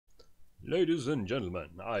Ladies and gentlemen,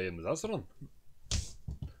 I am Zasran,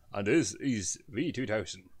 and this is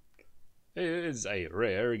V2000. It is a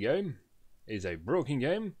rare game, it's a broken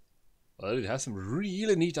game, but it has some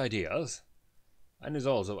really neat ideas, and is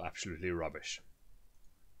also absolutely rubbish.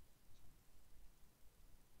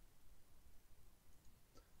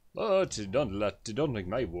 But don't take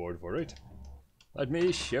my word for it. Let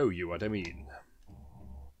me show you what I mean.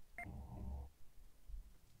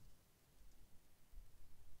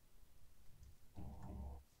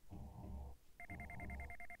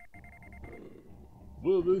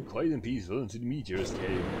 We'll be quiet and peaceful until the meteors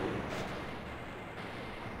came.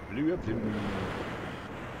 Blew up the moon.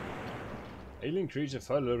 Alien creature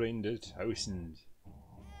follower in the 1000.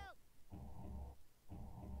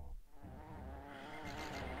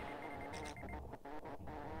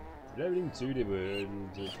 Traveling through the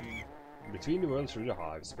world, between the world through the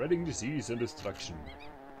hive, spreading disease and destruction.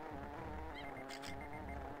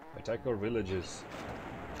 Attack our villages.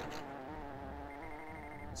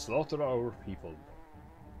 Slaughter our people.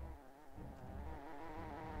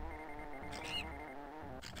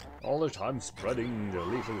 All the time spreading the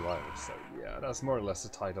lethal virus. So yeah, that's more or less the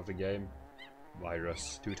title of the game.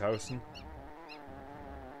 Virus 2000.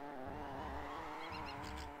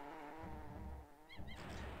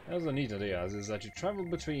 Another neat idea is that you travel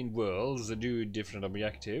between worlds and do different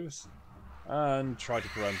objectives and try to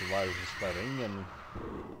prevent the virus from spreading. And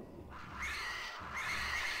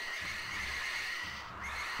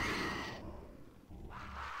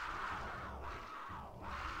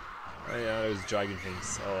oh yeah, those dragon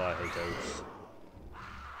things. Oh, I hate those.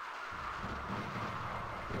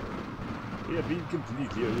 We have been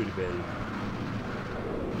completely overwhelmed.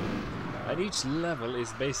 And each level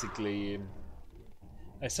is basically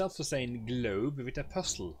a self-sustained globe with a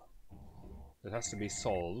puzzle that has to be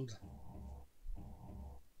solved.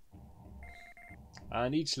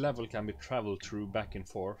 And each level can be traveled through back and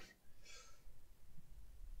forth.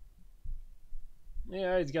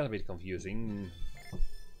 Yeah, it's got a bit confusing.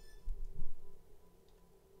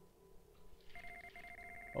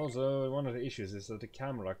 Also, one of the issues is that the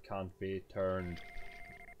camera can't be turned.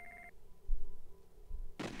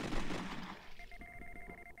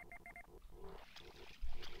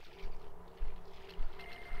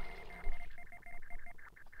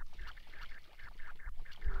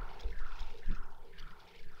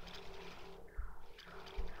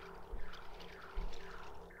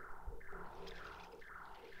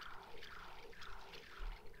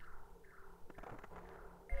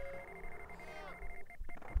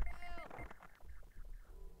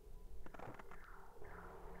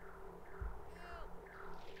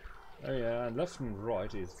 Oh yeah, and left and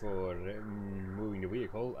right is for moving the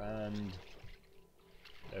vehicle, and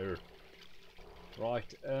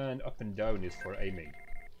right and up and down is for aiming.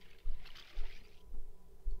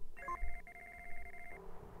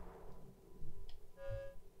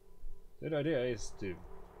 The idea is to,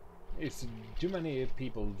 if too many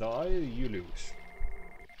people die, you lose.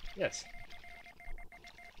 Yes.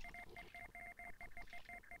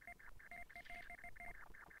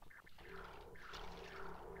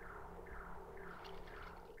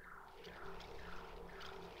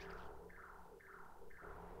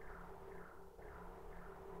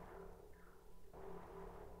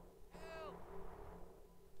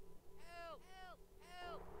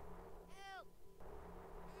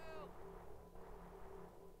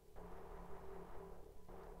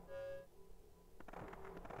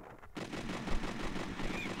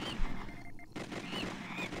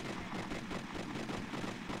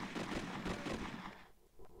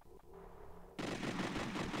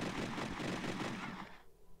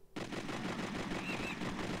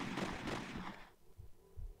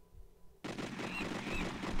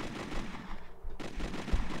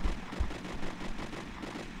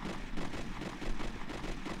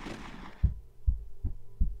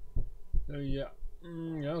 So yeah,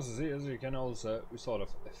 as you can also sort of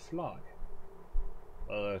fly.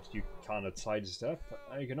 But you cannot sidestep.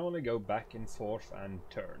 You can only go back and forth and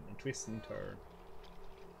turn, and twist and turn.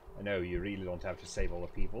 I know you really don't have to save all the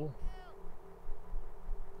people.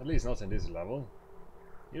 At least not in this level.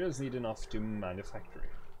 You just need enough to manufacture it.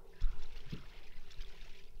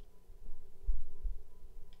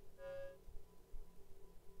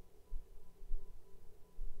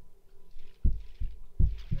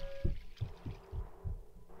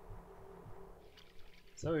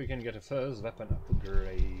 So you can get a first weapon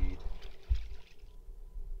upgrade.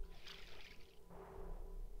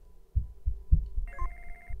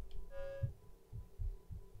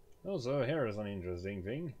 Also, here is an interesting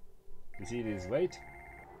thing. You see this weight?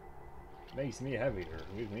 Makes me heavier,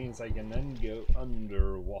 which means I can then go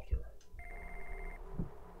underwater.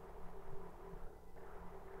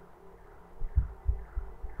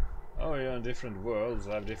 different worlds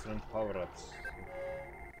have different power-ups.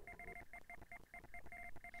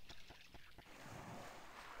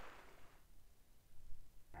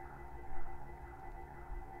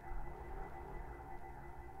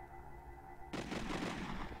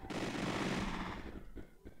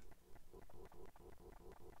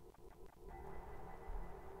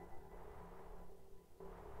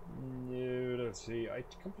 Let's see, I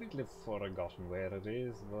completely forgotten where it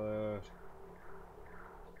is, but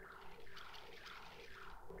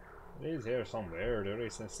it is here somewhere. There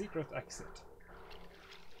is a secret exit.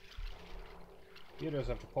 You just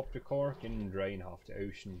have to pop the cork and drain half the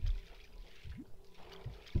ocean.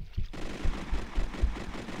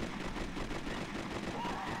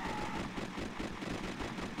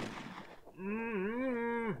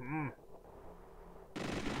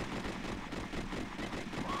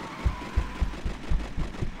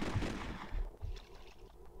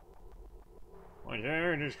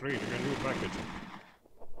 Yeah, this creature can do back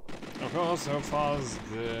it. Of course, how fast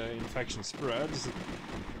the infection spreads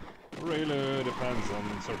really depends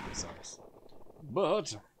on circumstances.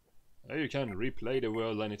 But you can replay the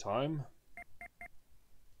world anytime.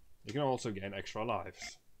 You can also gain extra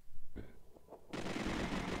lives.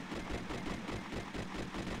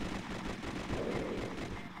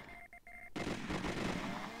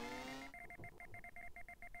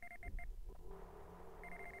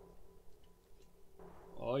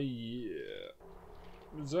 Oh yeah.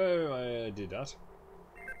 So I did that.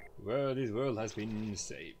 Well, this world has been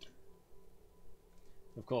saved.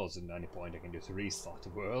 Of course, at any point I can just restart the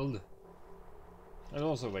world. There's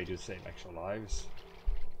also a way to save extra lives.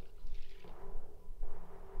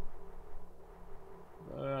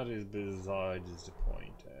 That is besides the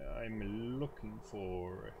point. I'm looking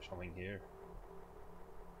for something here.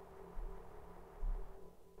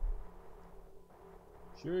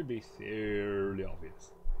 Should be fairly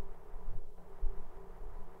obvious.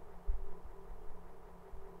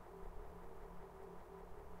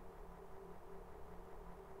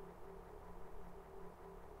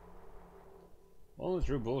 All the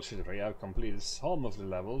true bullshit, I have completed some of the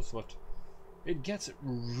levels, but it gets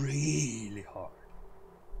really hard.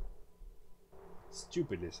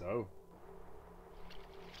 Stupidly so.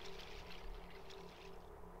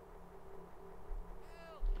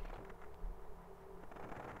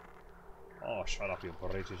 Oh, shut up, you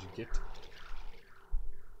British git.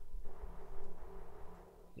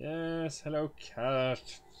 Yes, hello,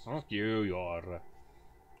 cat. Fuck you, you're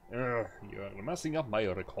messing up my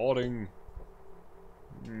recording.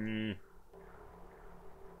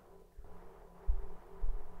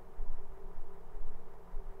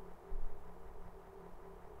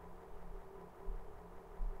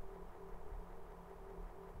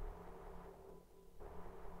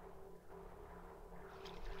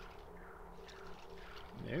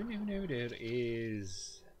 No, there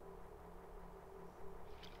is...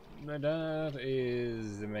 That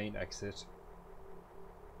is the main exit.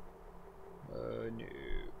 No,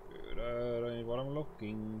 that ain't what I'm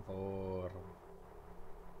looking for.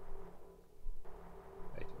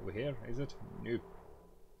 Wait, over here, is it? Nope.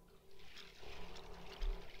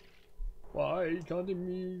 Why can't I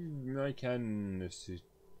move? I can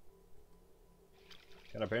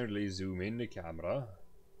apparently zoom in the camera.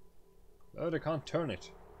 But I can't turn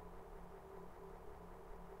it.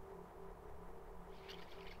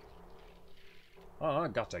 Ah,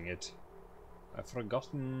 god dang it. I've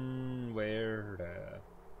forgotten where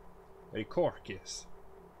the cork is.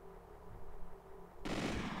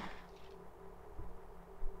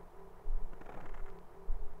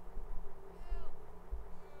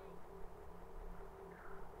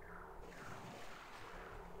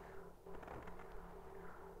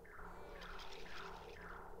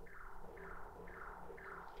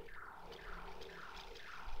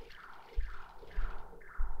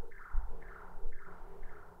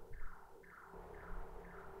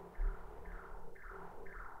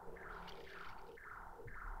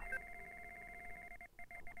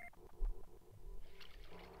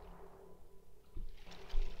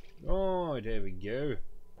 Oh, there we go.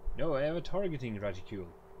 No, I have a targeting reticule.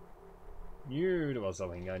 Knew there was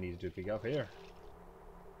something I needed to pick up here.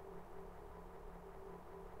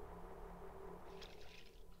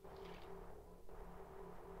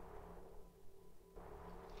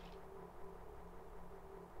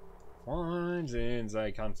 Fine, since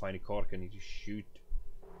I can't find a cork I need to shoot,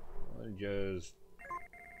 I'll just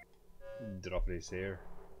drop this here.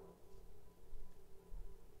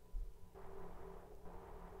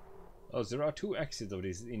 Oh, so there are two exits of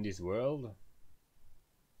this in this world.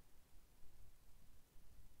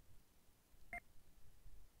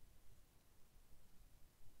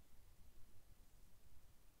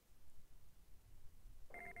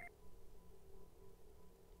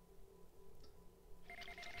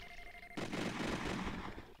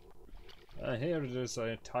 here there's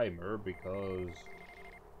a timer because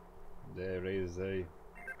there is a...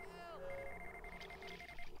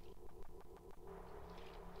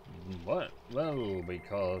 What? Well,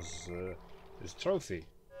 because this trophy.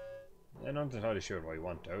 I'm not entirely sure why you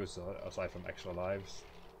want those, aside from extra lives.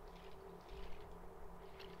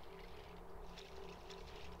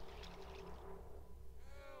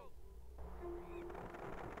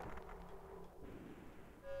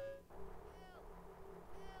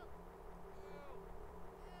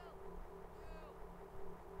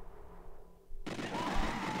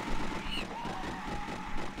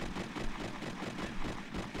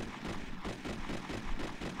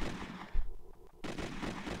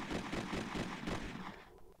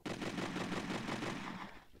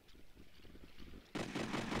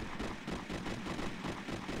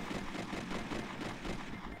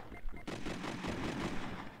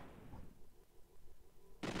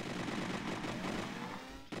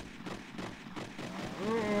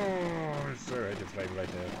 Right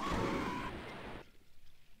there.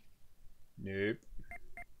 Nope.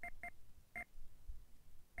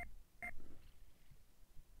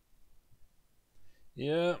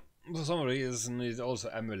 Yeah, for some reason it also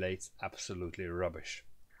emulates absolutely rubbish.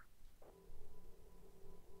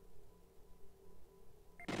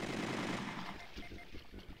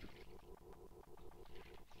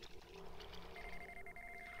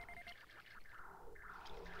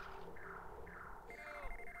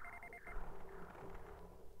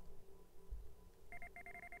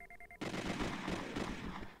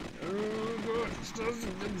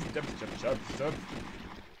 Stop. Stop.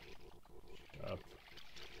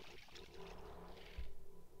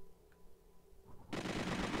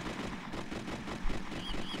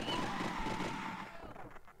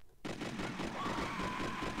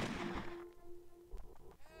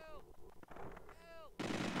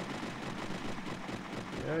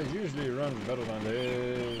 Yeah, it usually runs better than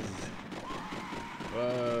this.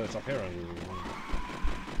 But apparently...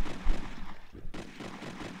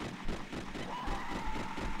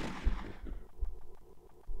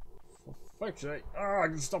 Fuck's sake. Ah,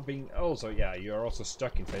 stop being... Also, yeah, you're also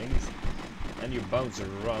stuck in things. And you bounce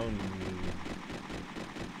around.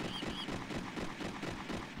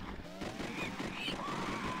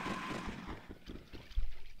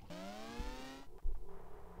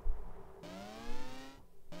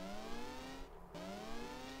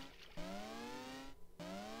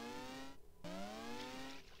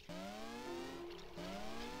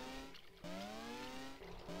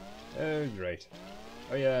 Oh, great.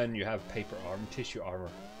 Oh yeah, and you have paper armor, tissue armor.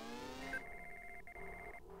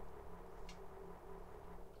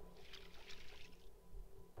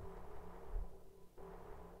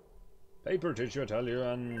 Paper tissue, I tell you,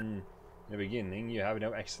 and in the beginning you have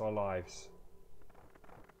no extra lives.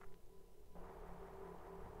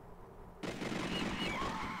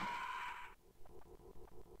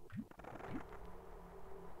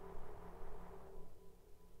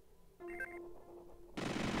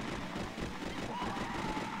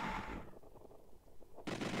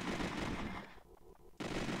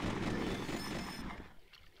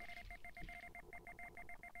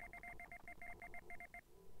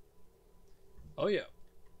 Oh yeah,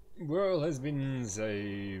 world has been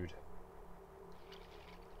saved.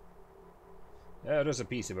 Yeah, there's a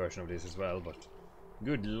PC version of this as well, but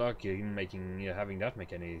good luck in making having that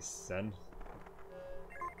make any sense.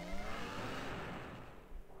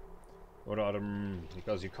 Or rather,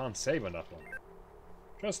 because you can't save on that one.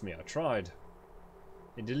 Trust me, I tried.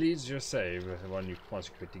 It deletes your save when you once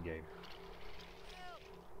you quit the game.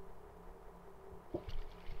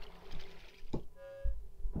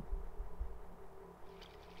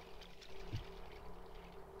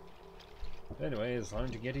 Anyway, it's time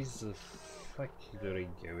to get his factory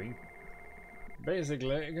going.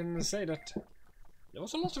 Basically, I can say that there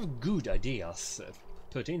was a lot of good ideas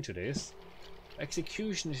put into this.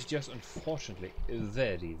 Execution is just unfortunately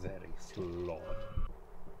very, very flawed.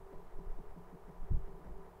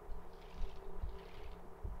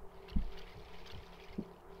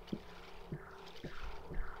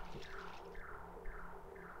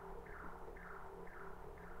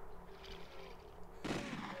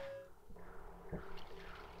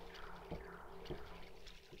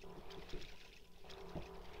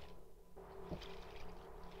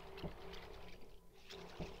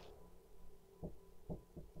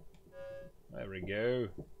 There we go.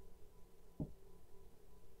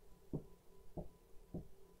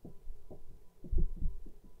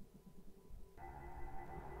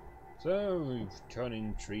 So we turn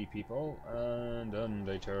in 3 people, and then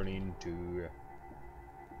they turn into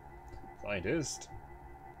scientists.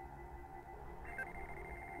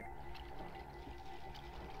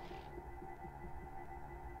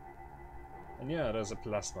 And yeah, there's a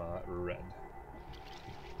plasma red.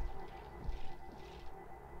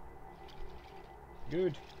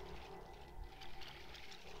 Good.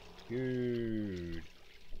 Good.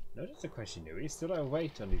 Now that's a question though. Is there a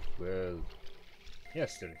weight on this world?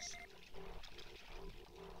 Yes, there is.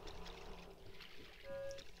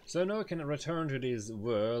 So now I can return to this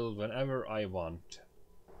world whenever I want.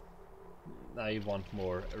 I want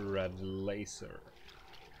more red laser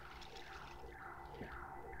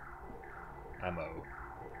ammo.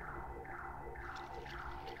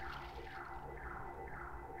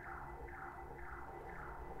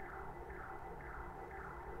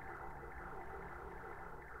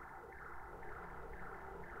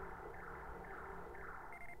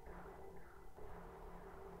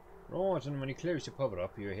 Right, and when you close the power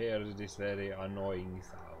up, you hear this very annoying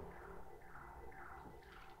sound.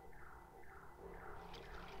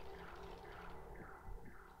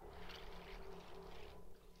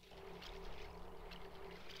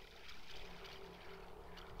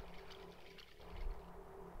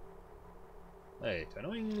 Hey, it's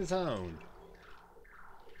annoying sound.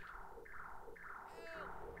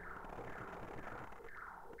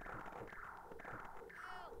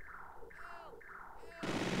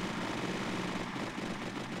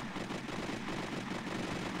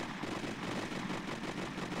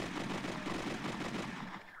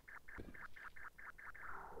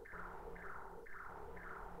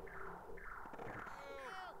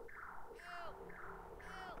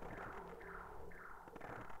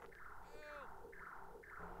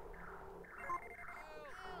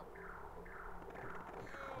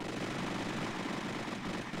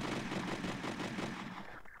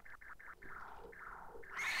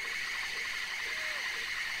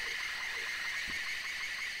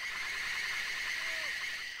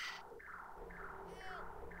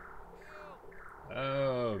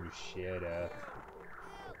 Oh, shut up.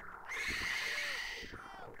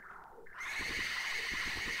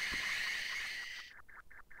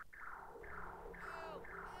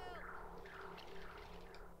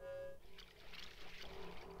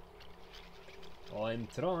 I'm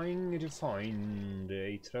trying to find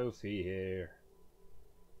a trophy here.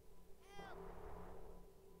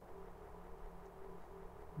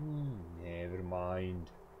 Never mind.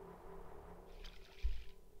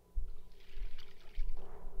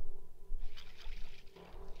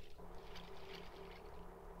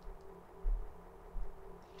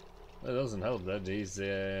 It doesn't help that this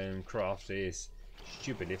craft is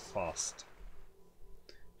stupidly fast.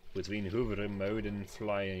 Between hover mode and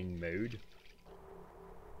flying mode.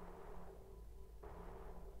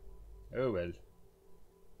 Oh well.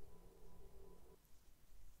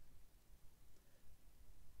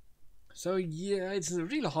 So yeah, it's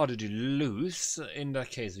really hard to lose. In that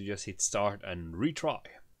case, you just hit start and retry.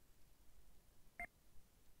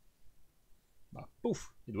 But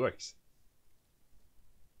poof, it works.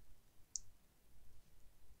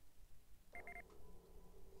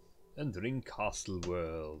 Entering Castle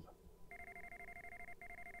World.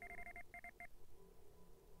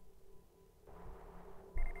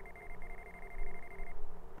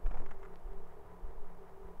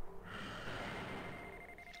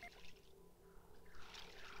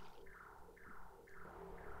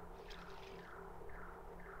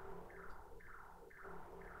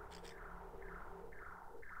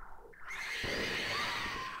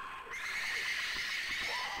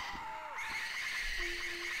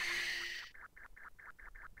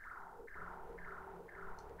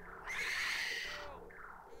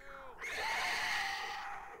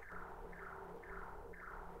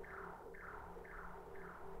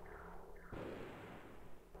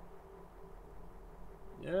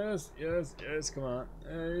 Yes, come on.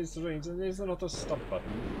 It's range and there's not a stop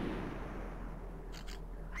button.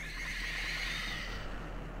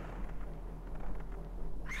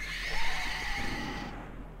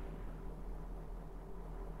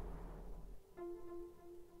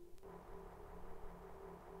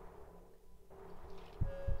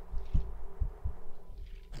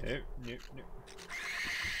 No.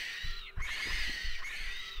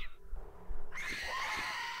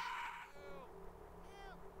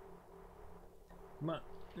 Come on.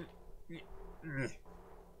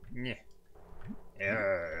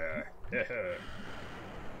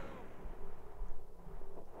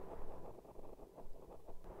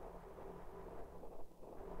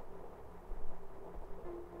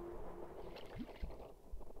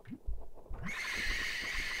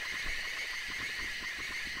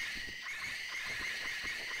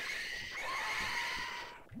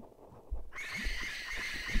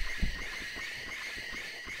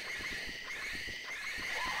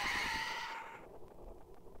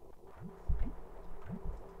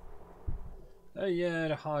 Yeah,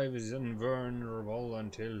 the hive is invulnerable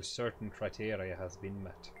until certain criteria has been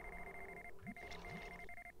met.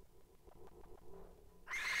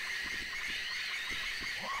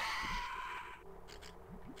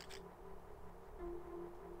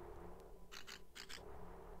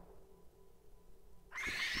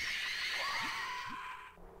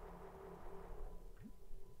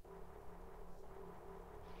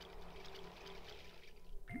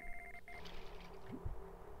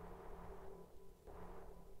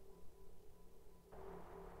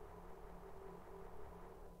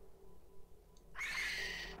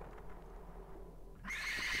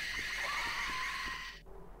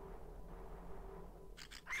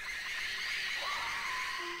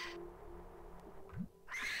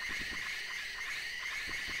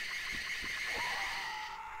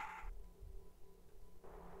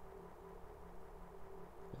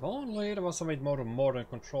 If only there was some more modern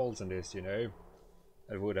controls in this, you know.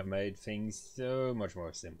 It would have made things so much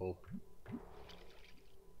more simple.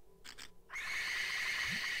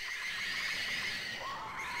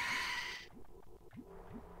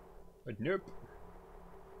 But nope.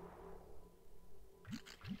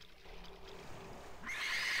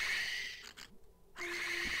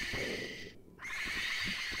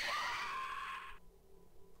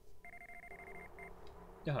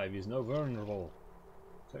 The hive is now vulnerable.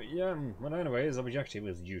 So yeah, but anyways, the objective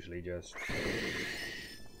is usually just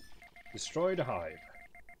destroy the hive.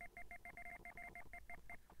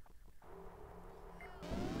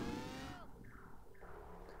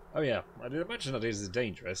 Oh yeah, I did imagine that it is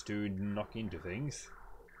dangerous to knock into things.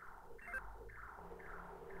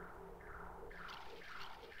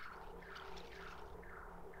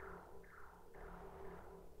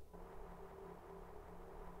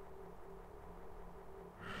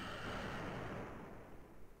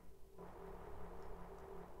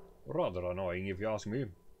 Rather annoying if you ask me.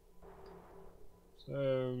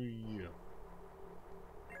 So yeah.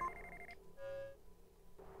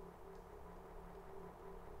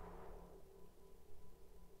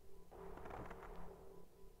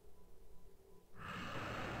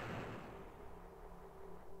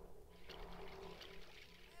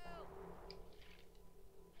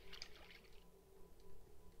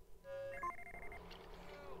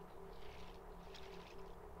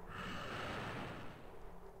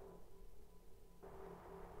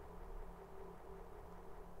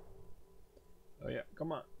 Oh yeah,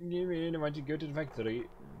 come on, give me in, I want to go to the factory.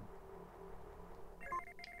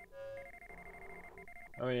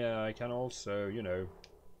 Oh yeah, I can also, you know,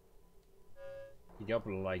 pick up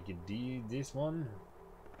like this one.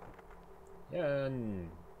 Yeah, and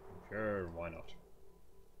sure, why not?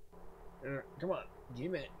 Come on,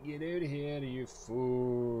 get out of here, you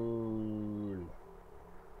fool!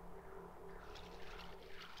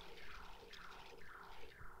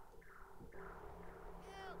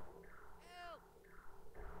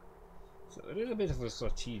 So there is a bit of a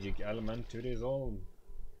strategic element to this all.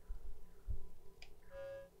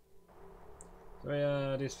 So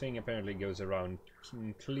yeah, this thing apparently goes around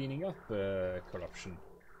cleaning up corruption.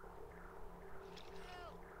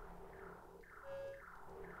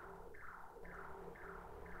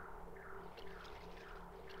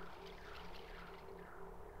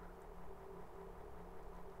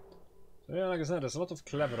 So yeah, like I said, there's a lot of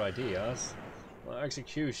clever ideas. Well,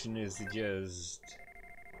 execution is just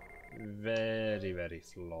very, very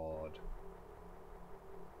flawed.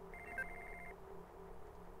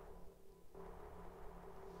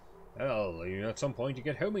 Well, you know, at some point you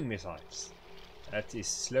get homing missiles. That is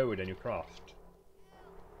slower than you craft.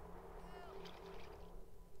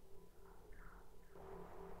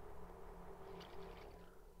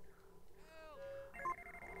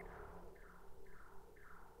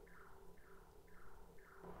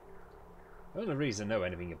 Well, the reason I know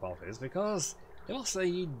anything about it is because there was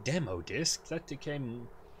a demo disc that came,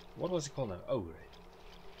 what was it called now? Oh,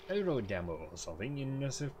 Euro demo or something in a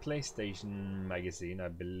PlayStation magazine, I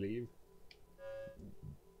believe.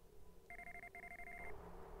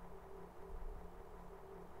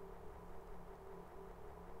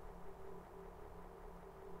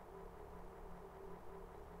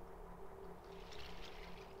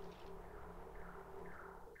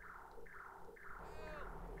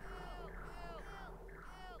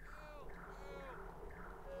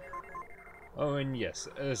 Oh, and yes,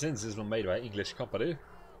 since this was made by an English company,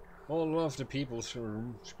 all of the people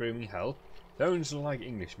screaming help sounds like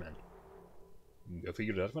Englishmen. Go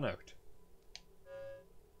figure that one out.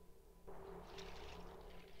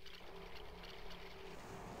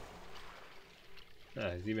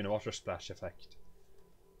 There's even a water splash effect.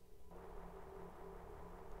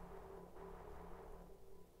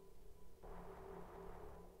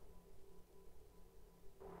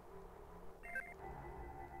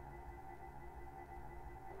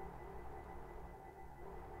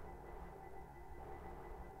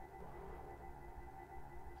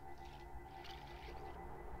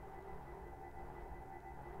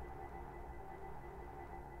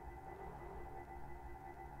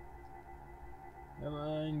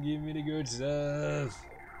 Give me the good stuff.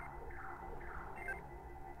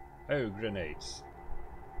 Oh, grenades.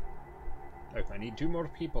 Oh, I need 2 more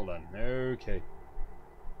people then. Okay.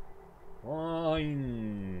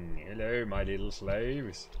 Fine. Hello, my little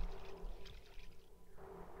slaves.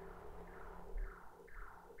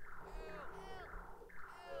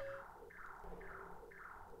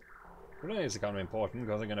 Grenades are kind of important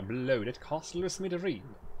because I'm gonna blow that castle with smithereen.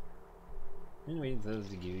 Anyway, there's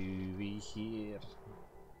the UV here.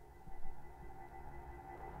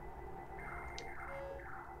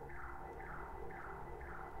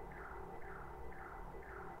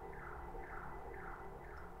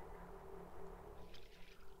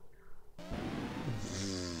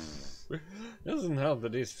 Doesn't help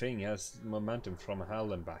that this thing has momentum from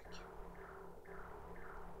hell and back.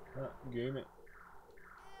 Ah, give me.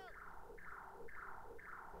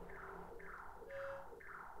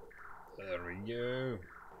 There we go.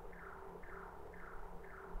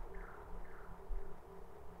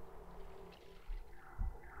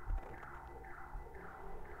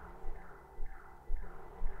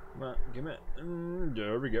 Come on, give me.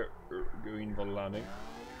 There we go. Go in for landing.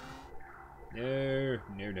 No,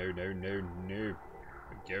 no, no, no, no, no.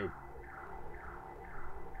 Go.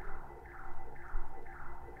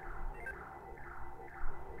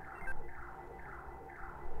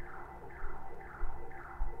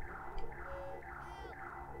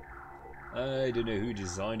 I don't know who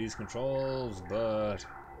designed these controls, but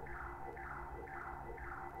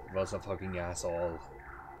it was a fucking asshole.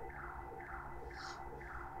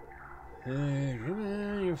 Come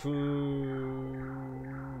on, you fool.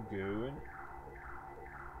 Going.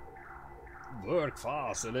 Work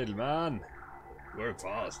fast, little man. Work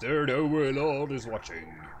faster, the warlord is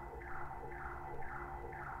watching.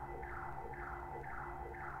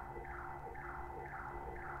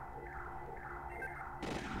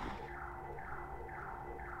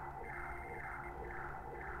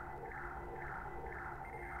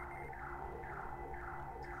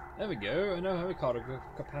 There we go, I now have a cargo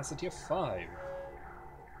capacity of 5.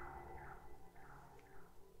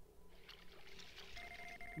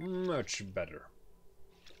 Much better.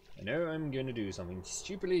 I know I'm gonna do something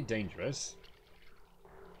stupidly dangerous.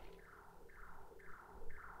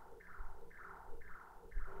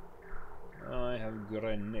 I have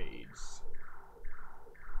grenades.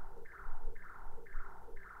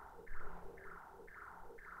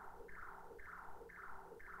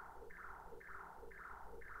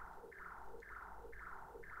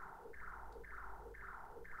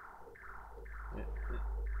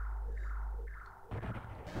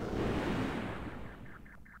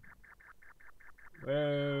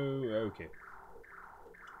 Oh, okay.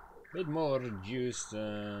 Bit more juice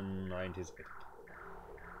than I anticipated.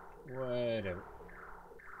 Whatever.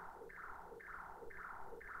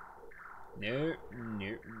 No,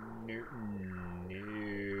 no, no,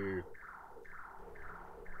 no.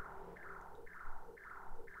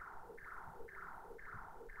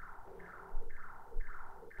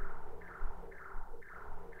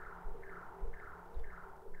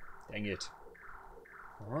 Dang it.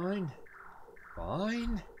 Fine.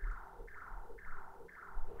 Fine.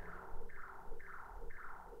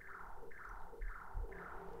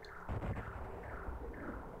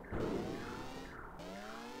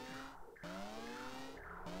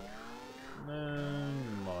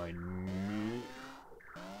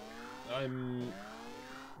 I'm...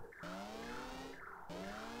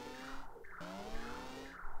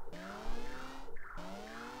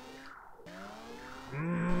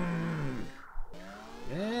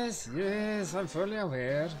 Yes, yes, I'm fully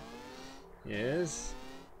aware. Yes.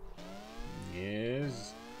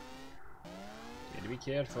 Yes. Gotta be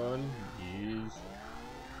careful. Yes.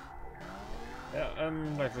 Yeah,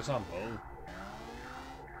 like for example,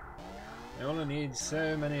 I only need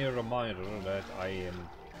so many reminders that I am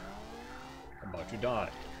about to die.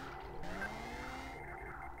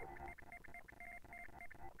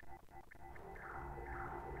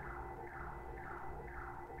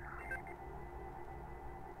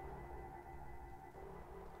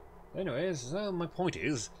 Anyways, so my point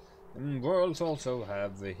is, worlds also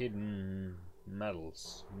have the hidden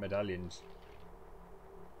medallions,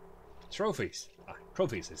 trophies.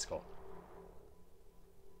 Trophies it's called.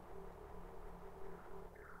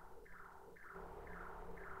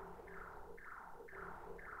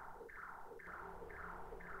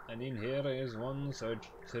 And in here is one such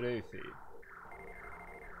trophy.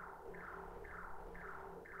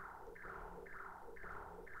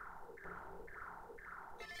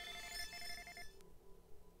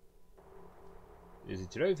 There's a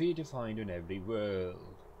trophy to find on every world.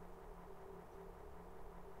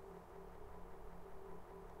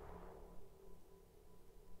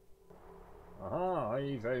 Aha,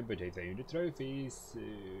 I found the trophies.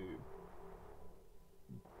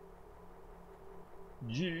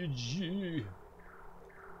 GG.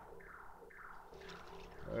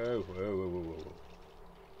 Oh, whoa, whoa, whoa, whoa.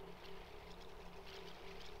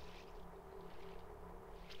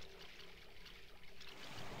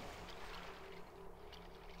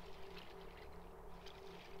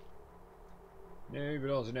 No, but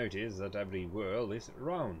also notice that every world is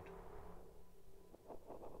round.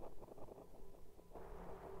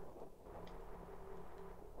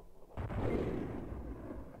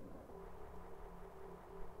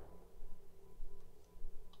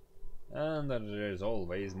 And that there's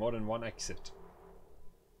always more than one exit.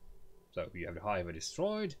 So you have the hive I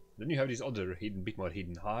destroyed, then you have this other hidden, bit more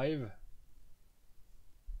hidden hive.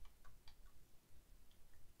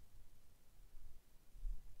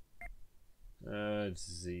 Let's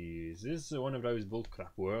see, is this one of those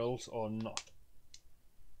bullcrap worlds or not?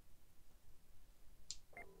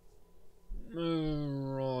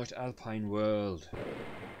 Right, Alpine World.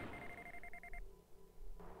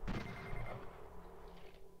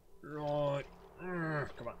 Right,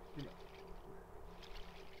 come on.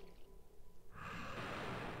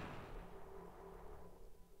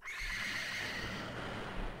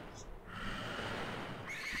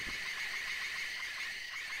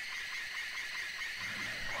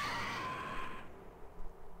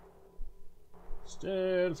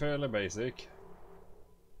 Still fairly basic.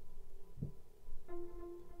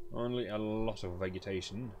 Only a lot of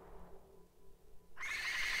vegetation.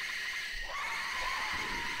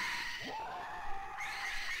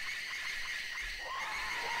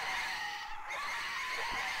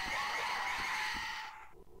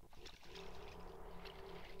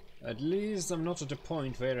 At least I'm not at a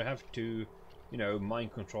point where I have to, you know,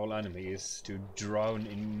 mind control enemies to drown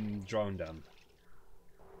them.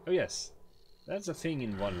 Oh yes, that's a thing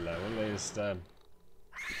in one level, is the...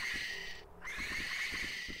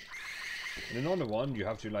 In another one you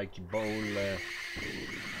have to like bowl...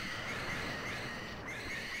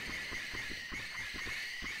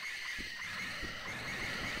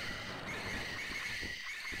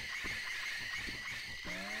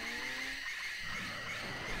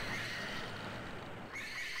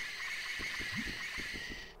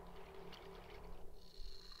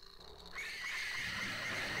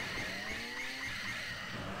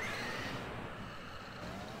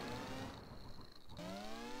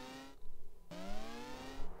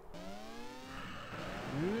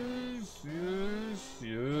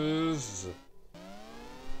 Yes.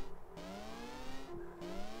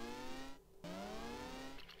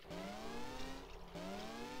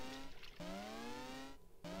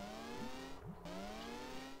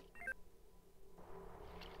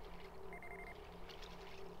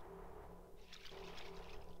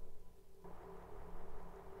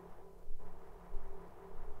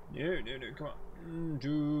 No, no, no, come on.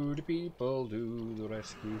 Do the people do the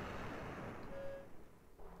rescue?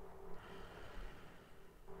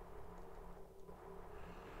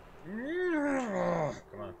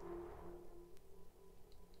 Come on.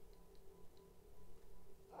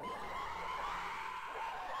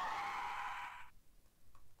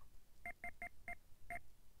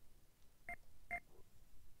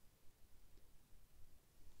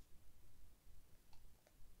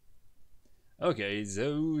 Okay,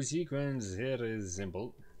 so sequence here is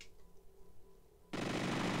simple.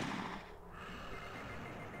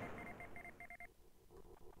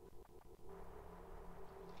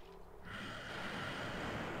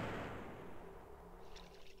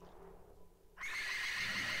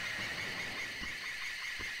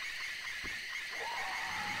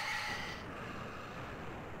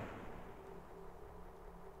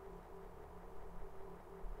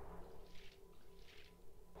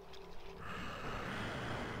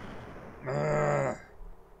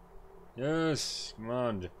 Yes, come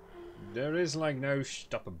on. There is like no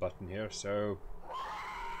stop a button here, so...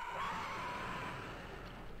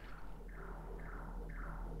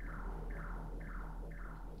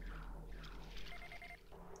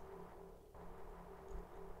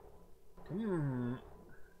 Come on.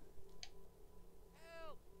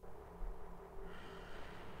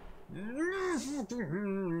 There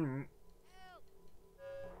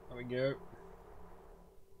we go.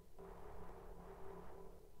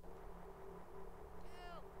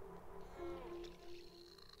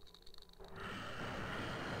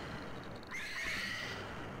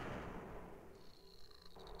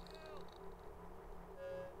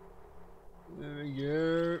 There we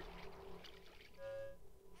go.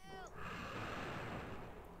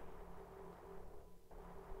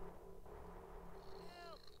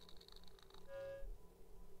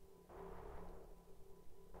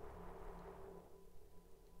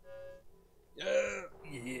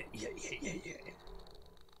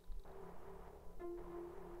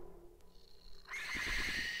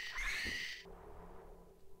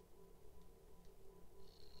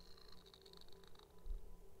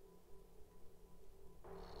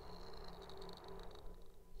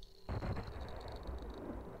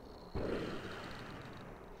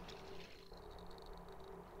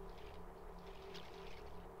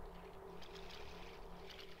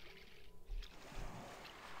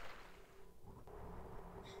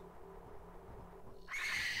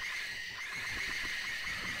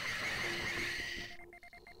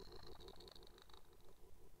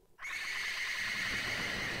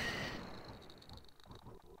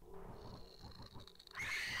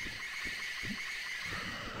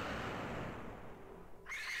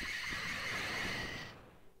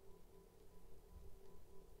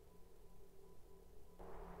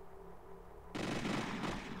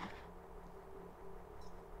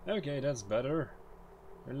 Okay, that's better.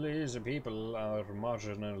 At least the people are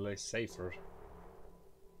marginally safer.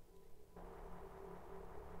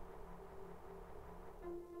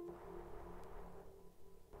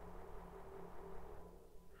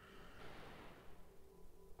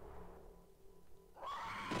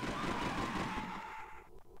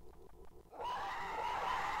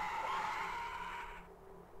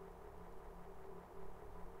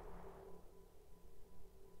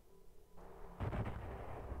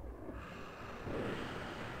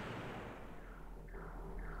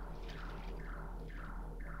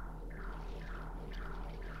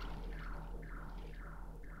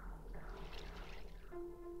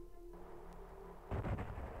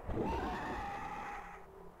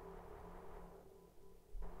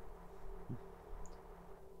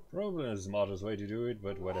 Probably not the smartest way to do it,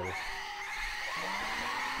 but whatever.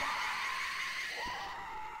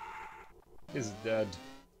 He's dead.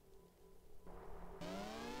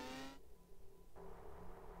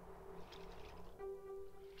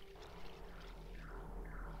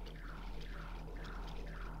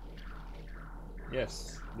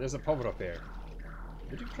 Yes, there's a power-up here.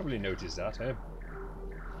 But you probably noticed that, eh?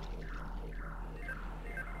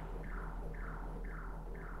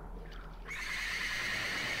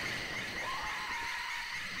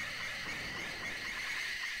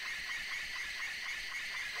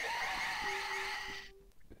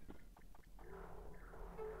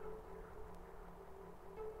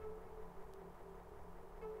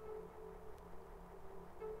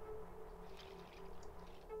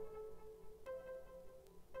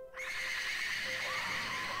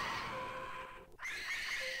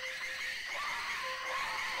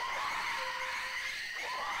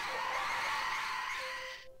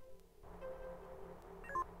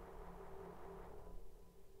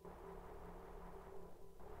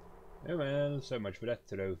 Oh well, so much for that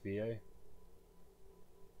trophy, eh?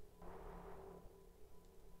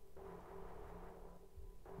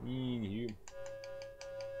 Anywho.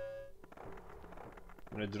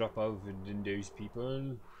 I'm gonna drop off in those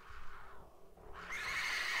people.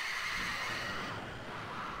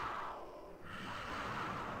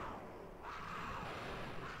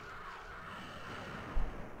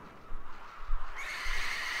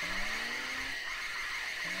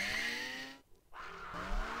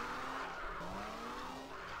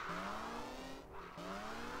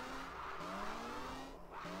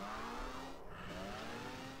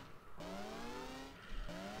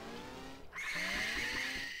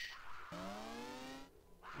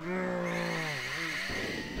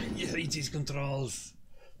 You hate these controls.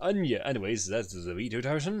 And yeah, anyways, that's the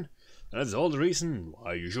V2000. And that's all the reason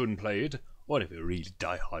why you shouldn't play it. Or if you're a real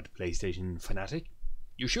die-hard PlayStation fanatic,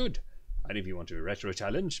 you should. And if you want a retro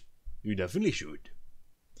challenge, you definitely should.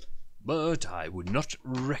 But I would not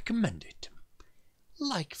recommend it.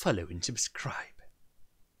 Like, follow and subscribe.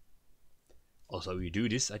 Also, you do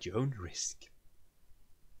this at your own risk.